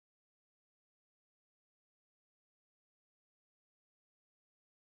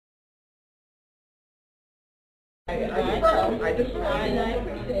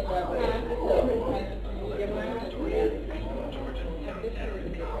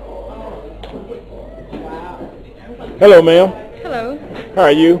Hello, ma'am. Hello. How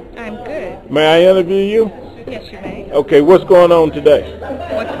are you? I'm good. May I interview you? Yes, you may. Okay, what's going on today?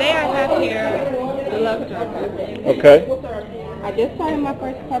 Well, today I have here the Love Journal. Okay. I just started my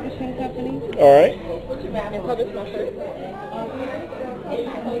first publishing company. All right. And published my first book.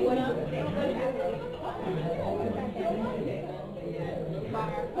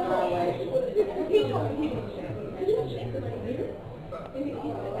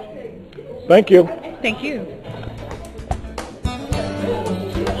 Thank you. Thank you.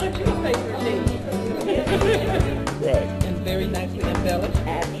 Right. And very nicely embellished.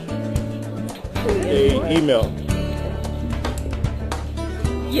 The email.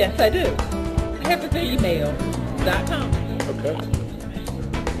 Yes, I do. I have the email.com. Okay.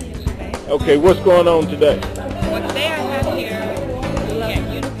 Okay, what's going on today? Well, today I have here the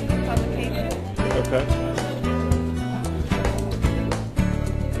Unicus publication. Okay.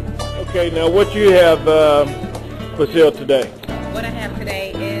 Okay, now what you have for sale today? What I have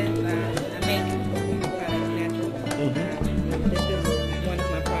today is I make products natural. This is one of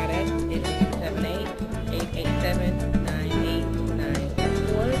my products. It is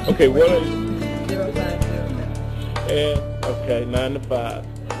 788879894. Okay, what are you? 0507. And, okay, 9 to 5.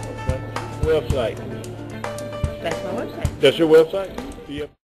 Okay. Website. That's my website. That's your website? Yeah.